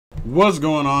What's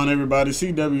going on, everybody?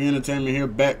 CW Entertainment here,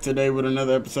 back today with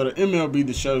another episode of MLB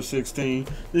The Show 16.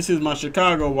 This is my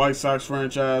Chicago White Sox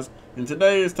franchise, and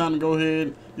today it's time to go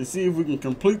ahead and see if we can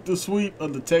complete the sweep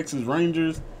of the Texas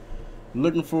Rangers.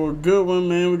 Looking for a good one,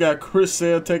 man. We got Chris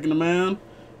Sale taking the mound.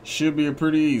 Should be a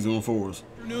pretty easy one for us.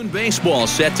 Afternoon baseball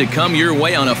set to come your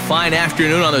way on a fine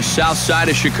afternoon on the south side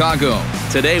of Chicago.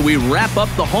 Today we wrap up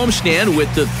the homestand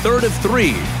with the third of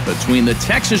three between the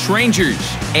Texas Rangers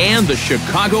and the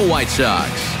Chicago White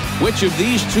Sox. Which of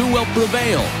these two will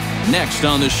prevail? Next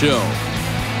on the show.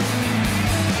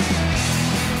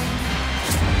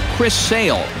 Chris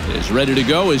Sale is ready to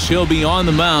go as he'll be on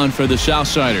the mound for the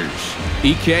Southsiders.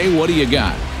 EK, what do you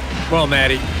got? Well,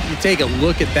 Matty, you take a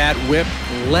look at that whip,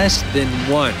 less than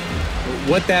one.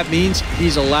 What that means,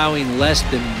 he's allowing less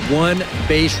than one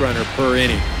base runner per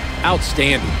inning.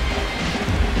 Outstanding.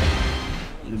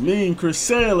 You mean Chris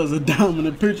Sale is a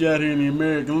dominant pitcher out here in the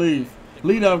American League.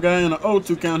 Leadoff guy in an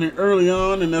 0-2 count here early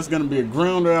on, and that's going to be a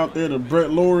grounder out there to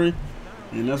Brett Lowry.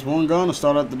 And that's one gone to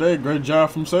start out the day. Great job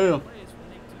from Sale.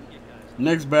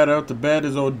 Next batter out the bat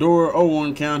is Odor.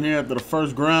 0-1 count here after the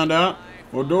first ground out.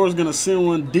 Odor's going to send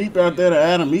one deep out there to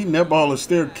Adam Eaton. That ball is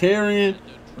still carrying,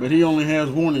 but he only has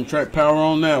warning track power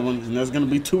on that one, and that's going to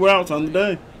be 2 outs on the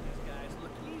day.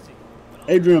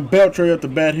 Adrian Beltre at the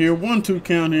bat here. 1-2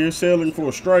 count here, sailing for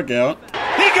a strikeout.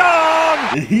 He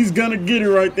gone! And he's going to get it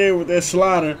right there with that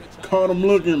slider. Caught him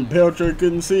looking. Beltre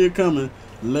couldn't see it coming.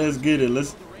 Let's get it.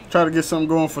 Let's try to get something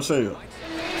going for Sale.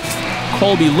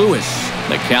 Colby Lewis,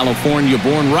 the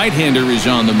California-born right-hander, is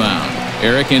on the mound.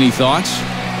 Eric, any thoughts?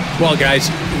 Well, guys,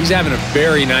 he's having a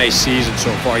very nice season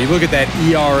so far. You look at that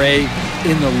ERA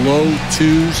in the low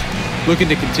 2s. Looking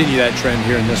to continue that trend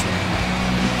here in this one.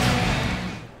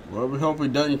 Well, we hope he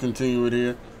doesn't continue it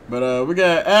here. But we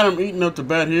got Adam Eaton up to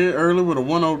bat here early with a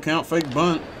 1-0 count, fake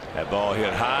bunt. That ball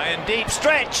hit high and deep.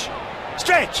 Stretch!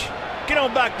 Stretch! Get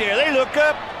on back there. They look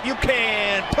up. You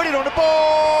can put it on the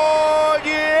board.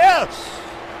 Yes!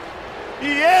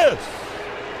 Yes!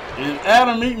 And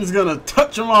Adam Eaton's going to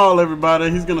touch them all, everybody.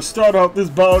 He's going to start off this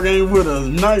ball game with a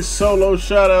nice solo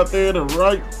shot out there to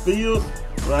right field.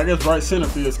 Well, I guess right center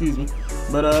field, excuse me.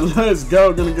 But let's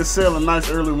go. Going to get Sale a nice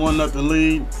early 1-0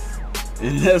 lead.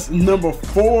 And that's number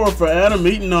 4 for Adam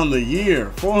Eaton on the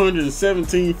year.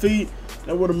 417 feet.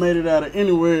 That would have made it out of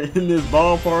anywhere in this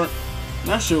ballpark.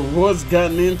 Not sure what's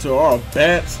gotten into our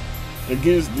bats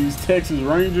against these Texas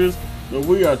Rangers, but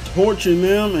we are torching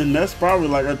them, and that's probably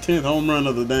like our 10th home run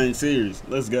of the dang series.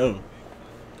 Let's go.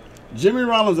 Jimmy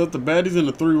Rollins at the bat. He's in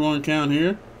the 3-1 count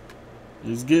here.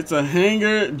 Just gets a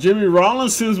hanger. Jimmy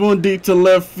Rollins sends one deep to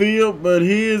left field, but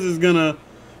his is going to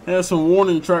have some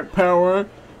warning track power,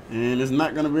 and it's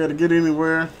not going to be able to get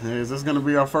anywhere, as that's going to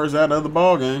be our first out of the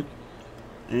ball game.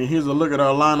 And here's a look at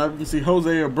our lineup. You can see Jose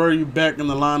Abreu back in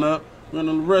the lineup. We're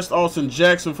going to rest Austin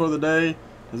Jackson for the day,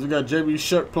 as we got J.B.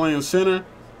 Shuck playing center.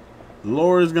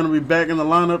 Lowry's going to be back in the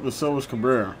lineup, and so is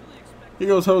Cabrera. Here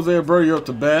goes Jose Abreu up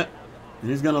to bat. And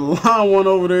he's going to line one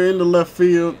over there in the left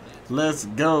field. Let's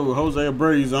go. Jose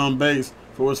Abreu's on base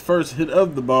for his first hit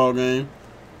of the ball game.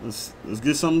 Let's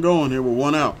get something going here with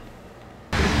 1 out.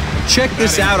 Check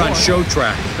this out on Show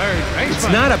Track. It's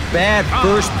not a bad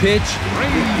first pitch.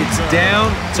 It's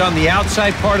down. It's on the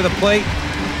outside part of the plate.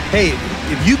 Hey,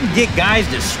 if you can get guys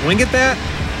to swing at that,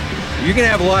 you're going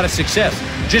to have a lot of success.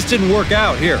 Just didn't work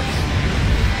out here.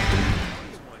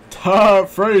 Todd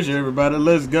Frazier, everybody.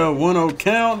 Let's go. 1-0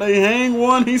 count. They hang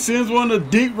one. He sends one to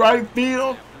deep right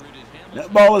field.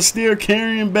 That ball is still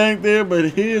carrying back there, but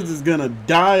his is going to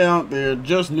die out there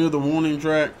just near the warning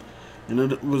track. And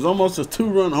it was almost a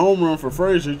 2-run home run for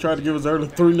Frazier. He tried to give us early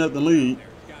 3-0 lead.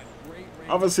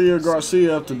 Obviously,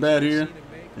 Garcia up to bat here.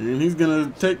 And he's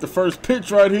going to take the first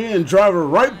pitch right here and drive it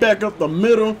right back up the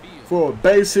middle for a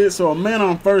base hit. So a man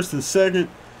on first and second.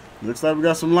 Looks like we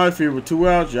got some life here with 2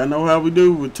 outs. Y'all know how we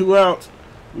do with 2 outs.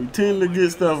 We tend to get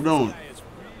stuff going.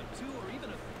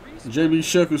 J.B.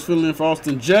 Shuck is filling in for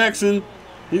Austin Jackson.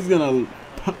 He's going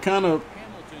to kind of,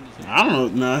 I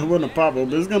don't know, it wasn't a pop-up,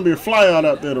 but it's going to be a fly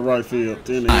out there to right field.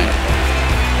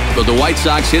 But the White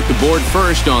Sox hit the board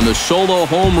first on the solo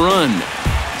home run.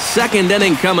 Second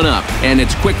inning coming up, and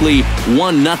it's quickly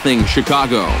 1-0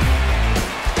 Chicago.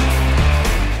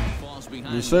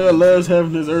 Marcel loves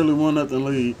having his early 1-0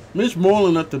 lead. Mitch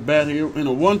Moreland at the bat here in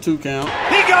a 1-2 count.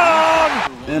 He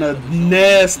gone! And a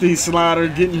nasty slider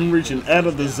getting him reaching out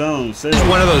of the zone. He's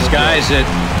one of those guys that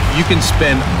you can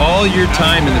spend all your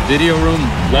time in the video room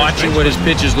watching what his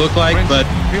pitches look like, but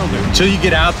until you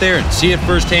get out there and see it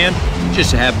firsthand, you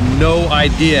just have no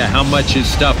idea how much his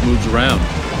stuff moves around.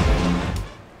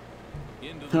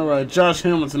 All right, Josh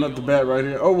Hamilton up the bat right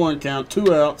here. 0-1 count,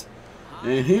 2 outs.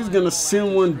 And he's going to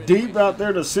send one deep out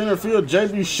there to center field.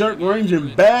 J.B. Shirk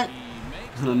ranging back.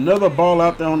 And another ball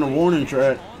out there on the warning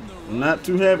track. I'm not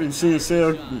too happy seeing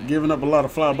Sale giving up a lot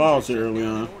of fly balls here early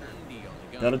on.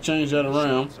 Got to change that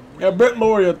around. Got Brett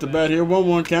Lawrie up the bat here.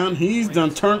 1-1 count. He's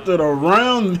done turned it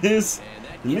around in these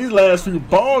last few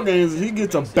ball games. He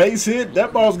gets a base hit.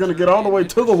 That ball's going to get all the way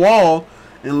to the wall.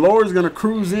 And Laurie's going to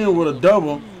cruise in with a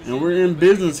double. And we're in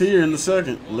business here in the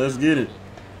second. Let's get it.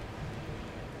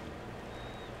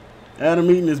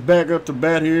 Adam Eaton is back up to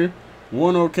bat here.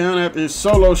 1-0 count after his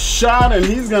solo shot, and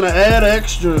he's gonna add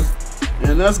extras,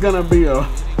 and that's gonna be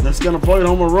gonna play it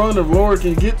home a run if Lawrie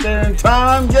can get there in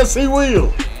time. Yes, he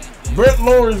will. Brett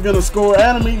Lawrie is gonna score.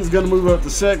 Adam Eaton is gonna move up to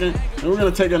second, and we're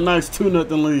gonna take a nice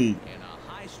 2-0 lead.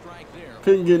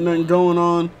 Couldn't get nothing going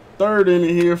on. Third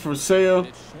inning here for Sale,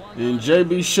 and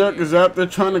J.B. Shuck is out there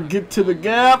trying to get to the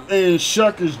gap, and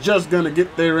Shuck is just gonna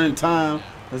get there in time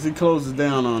as he closes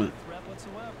down on it.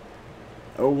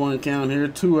 0-1 count here,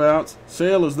 2 outs.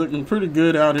 Sale is looking pretty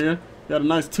good out here. Got a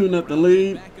nice 2-0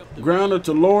 lead. Grounder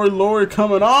to Lawrie. Lawrie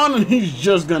coming on, and he's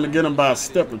just going to get him by a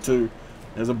step or two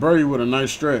as Abreu with a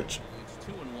nice stretch.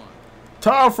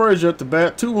 Todd Frazier at the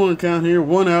bat. 2-1 count here,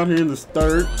 1 out here in the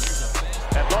third.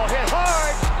 That ball hit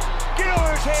hard.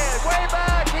 Giller's head way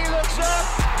back. He looks up.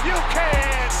 You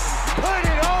can put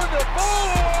it on the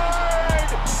board.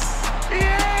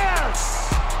 Yes!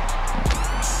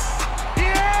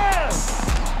 Yes!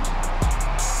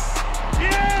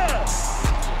 Yes!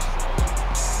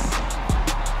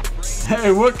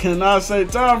 Hey, what can I say?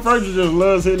 Todd Frazier just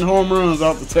loves hitting home runs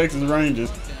off the Texas Rangers.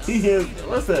 He has,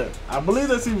 what's that? I believe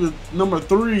that's even number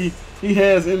 3 he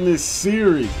has in this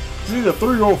series. It's either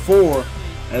 3 or 4,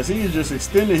 as he is just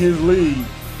extending his lead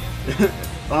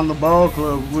on the ball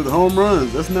club with home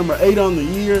runs. That's number 8 on the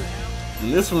year.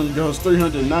 And this one goes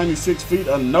 396 feet,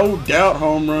 a no doubt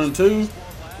home run too.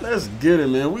 Let's get it,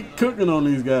 man. We cooking on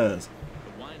these guys.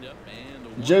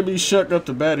 J.B. Shuck up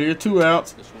to bat here, 2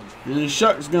 outs. And then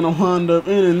Shuck's going to wind up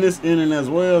in this inning as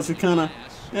well. As he kind of,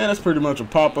 yeah, that's pretty much a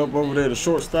pop-up over there to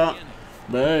shortstop.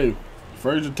 But hey,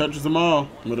 Frazier touches them all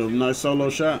with a nice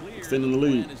solo shot, extending the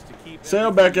lead.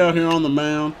 Sale back out here on the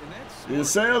mound. And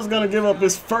Sale's going to give up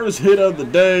his first hit of the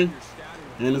day.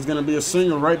 And it's going to be a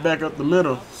single right back up the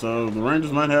middle. So the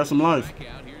Rangers might have some life.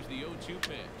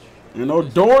 And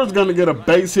Odor's going to get a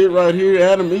base hit right here.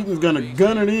 Adam Eaton's going to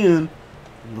gun it in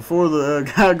before the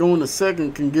guy going to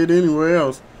second can get anywhere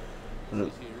else. But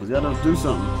we got to do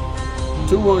something.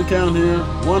 2-1 count here,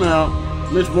 1 out.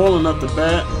 Mitch Moreland up the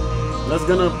bat. That's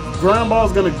gonna, ground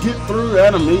ball's gonna get through.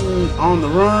 Adam Eaton on the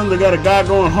run. They got a guy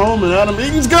going home, and Adam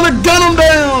Eaton's gonna gun him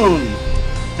down.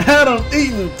 Adam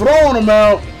Eaton throwing him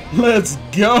out. Let's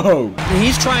go.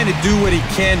 He's trying to do what he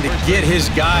can to get his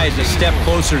guys a step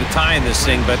closer to tying this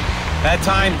thing, but that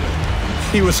time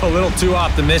he was a little too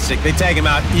optimistic. They take him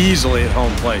out easily at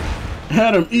home plate.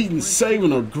 Adam Eaton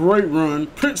saving a great run.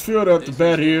 Pittsfield at the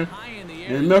bat here.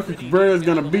 And Melky Cabrera is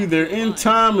going to be there in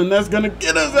time, and that's going to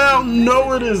get us out.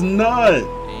 No, it is not.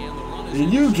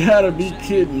 And you got to be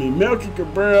kidding me. Melky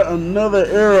Cabrera, another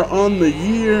error on the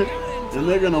year, and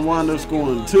they're going to wind up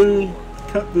scoring 2.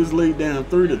 Cut this lead down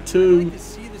 3-2.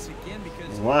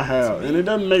 Wow. And it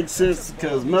doesn't make sense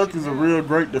because Melky's a real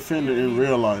great defender in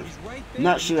real life.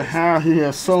 Not sure how he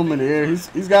has so many errors.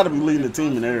 He's got to be leading the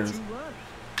team in errors.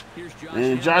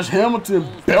 And Josh Hamilton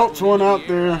belts one out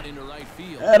there.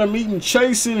 Adam Eaton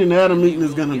chasing, and Adam Eaton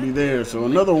is going to be there. So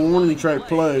another warning track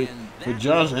play for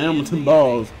Josh Hamilton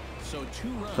balls.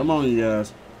 Come on, you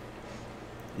guys.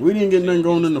 We didn't get nothing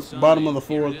going in the bottom of the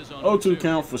 4th. 0-2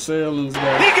 count for Sale and his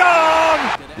guy. He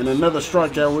gone! And another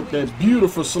strikeout with that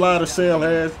beautiful slider Sale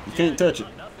has. You can't touch it.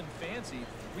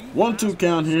 1-2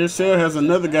 count here. Sale has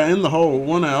another guy in the hole.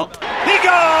 1 out. He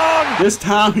gone! This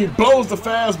time he blows the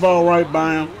fastball right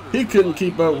by him. He couldn't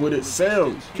keep up with it.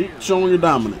 Sale, keep showing your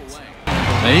dominance.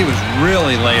 And he was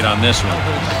really late on this one.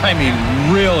 I mean,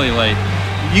 really late.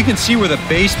 You can see where the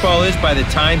baseball is by the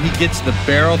time he gets the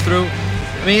barrel through.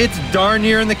 I mean, it's darn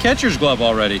near in the catcher's glove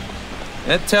already.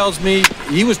 That tells me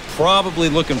he was probably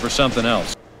looking for something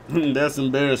else. That's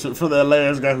embarrassing for that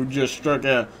last guy who just struck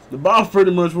out. The ball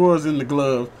pretty much was in the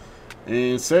glove.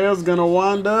 And Sale's going to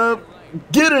wind up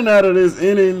getting out of this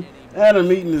inning.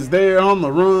 Adam Eaton is there on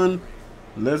the run.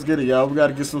 Let's get it, y'all. We got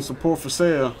to get some support for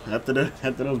Sale after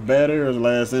those bad errors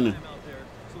last inning.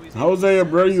 Jose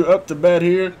Abreu up to bat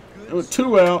here with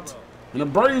 2 outs. And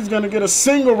Abreu's going to get a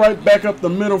single right back up the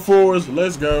middle for us.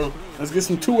 Let's go. Let's get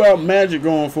some 2-out magic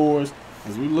going for us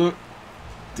as we look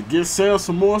to give Sale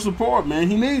some more support, man.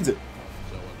 He needs it.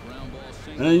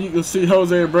 And you can see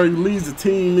Jose Abreu leads the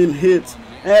team in hits.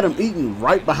 Adam Eaton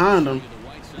right behind him.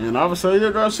 And obviously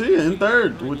Garcia in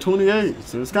third with 28.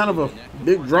 So it's kind of a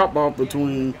big drop off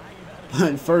between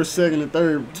like first, second, and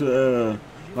third to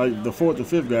like the fourth and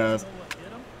fifth guys.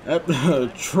 At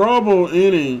the trouble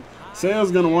inning,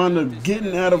 Sale's gonna wind up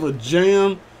getting out of a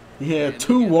jam. He had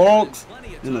 2 walks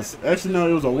and actually no,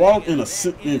 it was a walk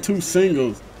and 2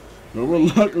 singles. But we're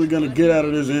luckily gonna get out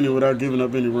of this inning without giving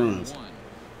up any runs.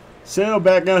 Sale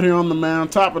back out here on the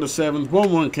mound, top of the 7th,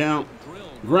 1-1 count.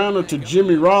 Grounder to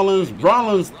Jimmy Rollins.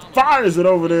 Rollins fires it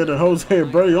over there to Jose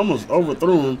Abreu. Almost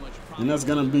overthrew him, and that's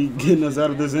gonna be getting us out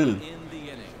of this inning.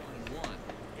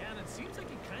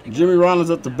 Jimmy Rollins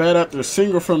at the bat after a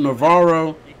single from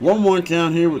Navarro. 1-1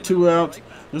 count here with 2 outs.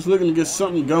 Just looking to get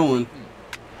something going.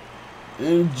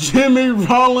 And Jimmy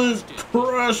Rollins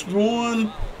crushed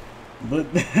one. But,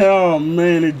 oh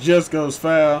man, it just goes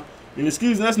foul. And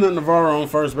excuse me, that's not Navarro on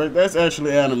first base. That's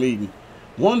actually Adam Eaton.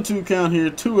 1-2 count here,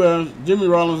 2 outs. Jimmy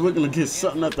Rollins looking to get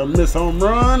something at the missed home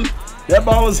run. That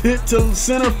ball is hit to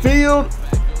center field.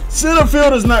 Center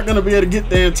field is not going to be able to get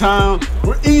there in time.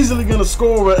 We're easily going to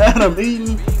score with Adam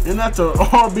Eaton. And that's a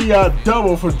RBI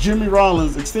double for Jimmy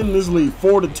Rollins, extending this lead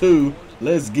 4-2.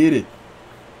 Let's get it.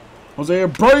 Jose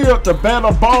Abreu up to bat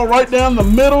a ball right down the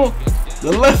middle.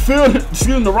 The left field,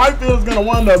 the right field is going to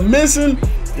wind up missing.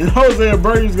 And Jose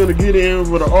Abreu is going to get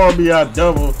in with an RBI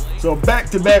double. So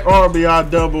back-to-back RBI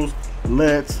doubles.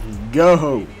 Let's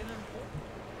go.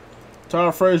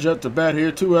 Todd Frazier up to bat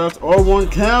here. 2 outs.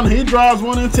 0-1 count. He drives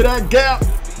one into that gap.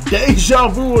 Deja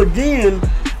vu again.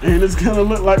 And it's going to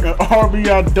look like an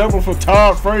RBI double for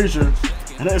Todd Frazier.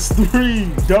 And that's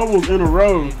 3 doubles in a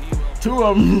row. 2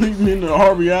 of them leading into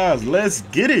RBIs. Let's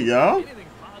get it, y'all.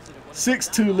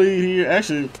 6-2 lead here.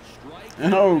 Actually,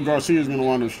 and Garcia's going to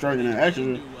wind up striking it.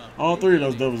 Actually, all 3 of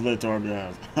those doubles led to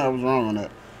RBIs. I was wrong on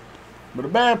that. But a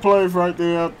bad play right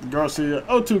there out to Garcia.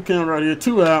 0-2 count right here.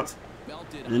 2 outs.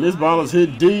 And this ball is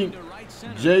hit deep.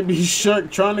 JB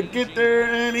Shuck trying to get there,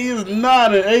 and he is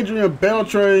not. And Adrian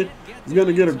Beltre is going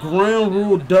to get a ground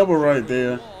rule double right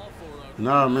there.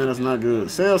 Nah, man, that's not good.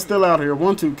 Sale's still out here.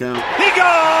 1-2 count. He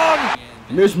gone!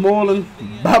 Mitch Moreland,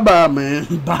 bye-bye, man.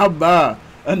 Bye-bye.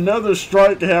 Another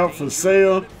strikeout for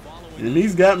Sale, and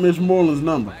he's got Mitch Moreland's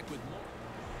number.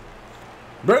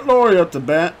 Brett Lawrie up to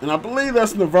bat, and I believe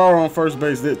that's Navarro on first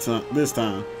base this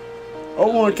time.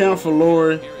 0-1 count for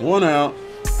Lawrie, 1 out.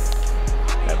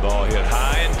 That ball hit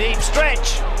high and deep.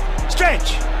 Stretch!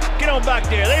 Stretch! Get on back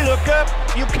there. They look up.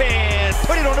 You can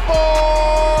put it on the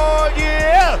board.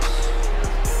 Yes!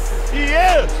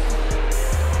 Yes!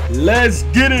 Let's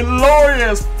get it. Lawrie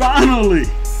has finally,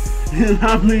 and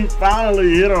I mean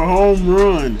finally, hit a home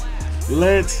run.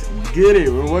 Let's get it.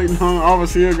 We're waiting on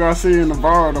obviously Garcia and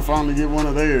Navarro to finally get one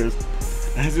of theirs.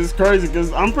 It's just crazy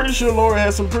because I'm pretty sure Lawrie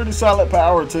has some pretty solid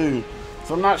power too.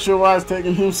 So I'm not sure why it's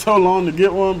taking him so long to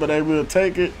get one, but they will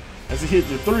take it as he hit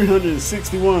the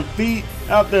 361 feet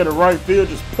out there to right field.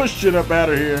 Just pushed it up out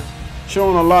of here,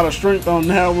 showing a lot of strength on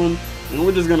that one. And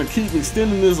we're just going to keep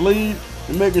extending this lead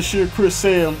and making sure Chris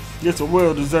Sale gets a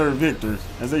well-deserved victory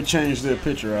as they change their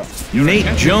pitcher out. Nate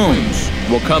Jones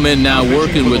will come in now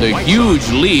working with a huge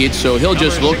lead, so he'll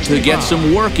just look to get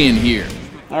some work in here.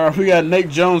 All right, we got Nate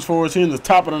Jones for us here in the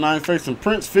top of the 9th facing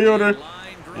Prince Fielder.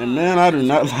 And, man, I do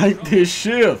not like this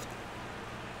shift.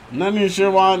 Not even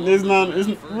sure why. It's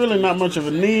really not much of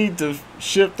a need to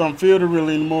shift on Fielder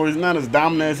really anymore. He's not as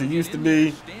dominant as he used to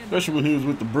be, especially when he was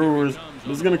with the Brewers.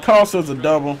 But it's going to cost us a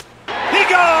double. He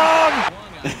gone!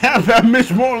 How about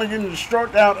Mitch Moreland getting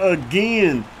struck out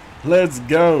again? Let's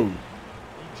go.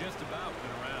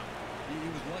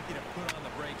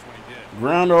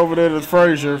 Ground over there to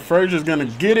Frazier. Frazier's going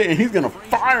to get it, and he's going to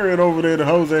fire it over there to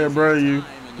Jose Abreu.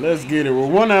 Let's get it. We're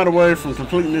 1 out away from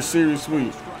completing this series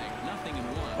sweep.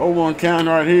 0-1 count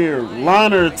right here.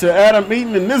 Liner to Adam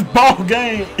Eaton, and this ball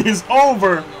game is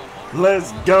over.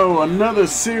 Let's go. Another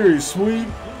series sweep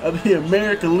of the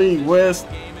American League West.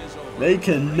 They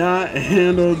cannot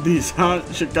handle these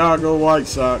hot Chicago White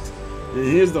Sox. And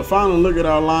here's the final look at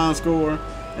our line score.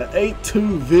 An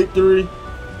 8-2 victory.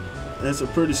 That's a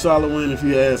pretty solid win if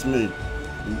you ask me.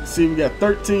 You see, we got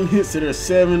 13 hits to their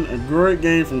 7. A great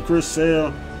game from Chris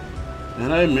Sale.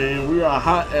 And hey, man, we are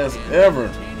hot as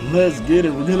ever. Let's get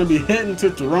it. We're going to be heading to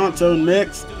Toronto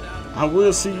next. I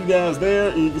will see you guys there.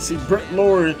 And you can see Brett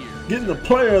Lawrie getting the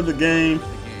player of the game.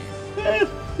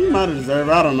 He might have deserved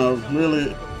it. I don't know.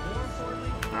 Really,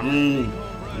 I mean,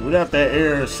 without that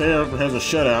error, Sale has a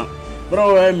shutout. But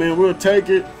oh, hey, man, we'll take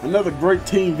it. Another great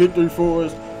team victory for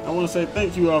us. I want to say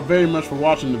thank you all very much for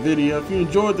watching the video. If you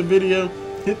enjoyed the video,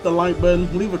 hit the like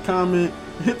button, leave a comment,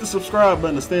 hit the subscribe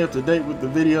button to stay up to date with the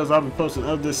videos I'll be posting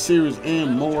of this series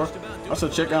and more. Also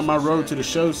check out my Road to the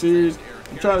Show series.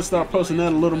 I'm trying to start posting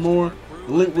that a little more.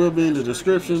 The link will be in the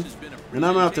description. And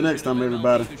I'm out till next time,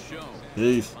 everybody.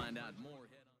 Peace.